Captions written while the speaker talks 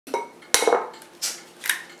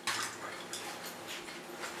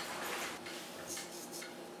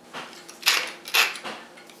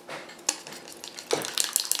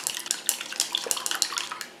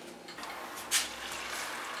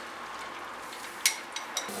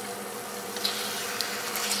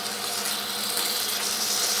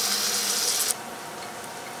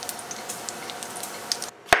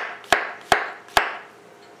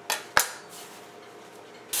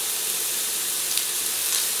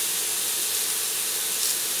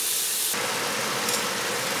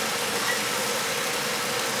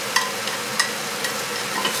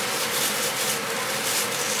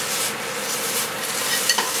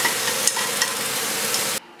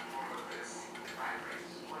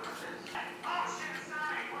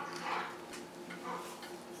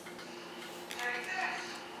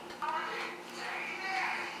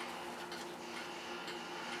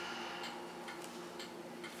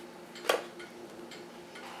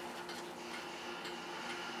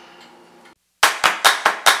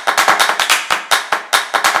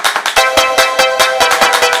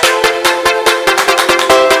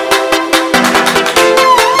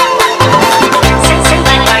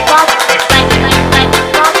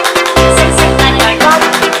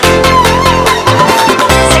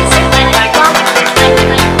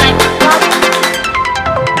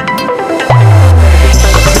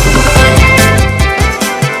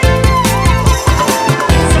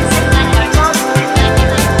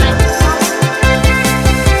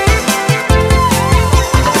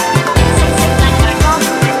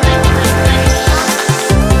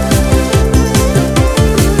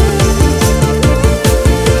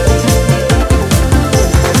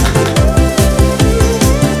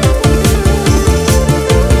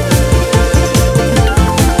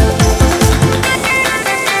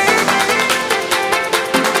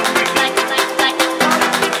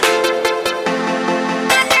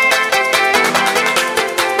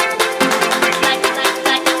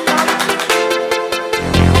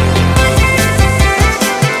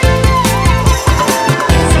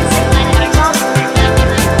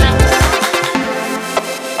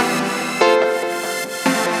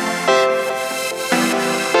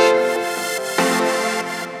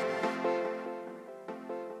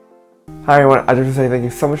Hi everyone, I just want to say thank you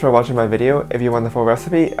so much for watching my video. If you want the full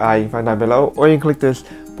recipe, you can find down below, or you can click this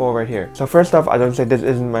bowl right here. So first off, I don't say this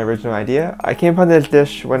isn't my original idea. I came upon this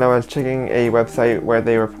dish when I was checking a website where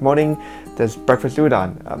they were promoting this breakfast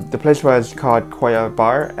udon. The place was called Koya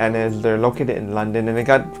Bar, and they're located in London, and it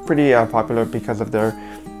got pretty popular because of their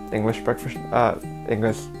English breakfast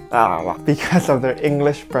because of their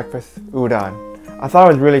English breakfast udon. I thought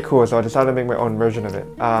it was really cool, so I decided to make my own version of it.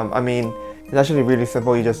 I mean, it's actually really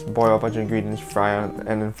simple. You just boil a bunch of ingredients,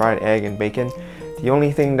 and then fry an egg and bacon. The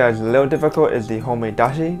only thing that's a little difficult is the homemade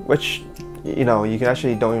dashi, which you can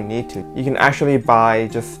actually don't even need to. You can actually buy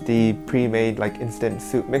just the pre-made like instant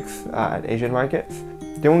soup mix at Asian markets.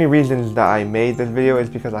 The only reasons that I made this video is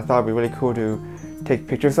because I thought it'd be really cool to take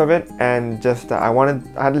pictures of it, and just I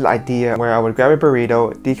had this idea where I would grab a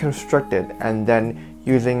burrito, deconstruct it, and then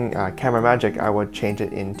using camera magic I would change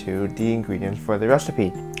it into the ingredients for the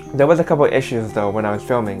recipe. There was a couple of issues though when I was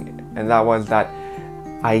filming, and that was that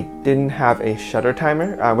I didn't have a shutter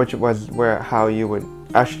timer, which was how you would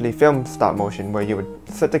actually film stop motion, where you would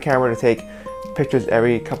set the camera to take pictures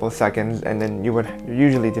every couple of seconds, and then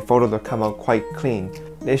usually the photos would come out quite clean.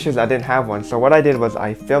 The issue is I didn't have one, so what I did was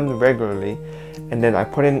I filmed regularly, and then I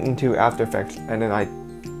put it into After Effects, and then I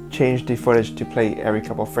changed the footage to play every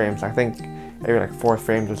couple of frames. I think every like 4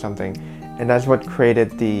 frames or something, and that's what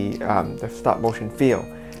created the stop motion feel.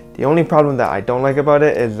 The only problem that I don't like about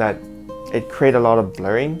it is that it created a lot of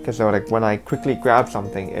blurring, because like when I quickly grabbed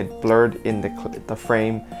something, it blurred in the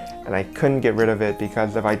frame, and I couldn't get rid of it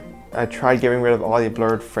because if I tried getting rid of all the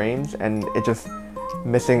blurred frames, and it just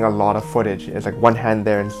missing a lot of footage. It's like one hand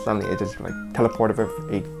there and suddenly it just like teleported with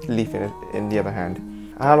a leaf in the other hand.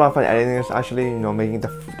 I had a lot of fun editing this actually, making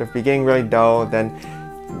the beginning really dull, then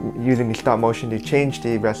using the stop motion to change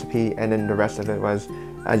the recipe, and then the rest of it was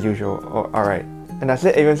as usual. Alright, and that's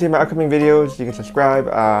it. If you want to see my upcoming videos, you can subscribe.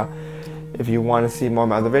 If you want to see more of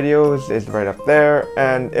my other videos, it's right up there.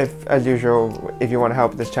 And as usual, if you want to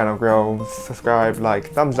help this channel grow, subscribe,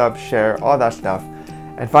 like, thumbs up, share, all that stuff.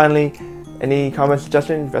 And finally, any comments,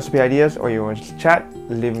 suggestions, recipe ideas, or you want to chat,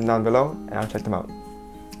 leave them down below and I'll check them out.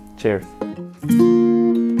 Cheers.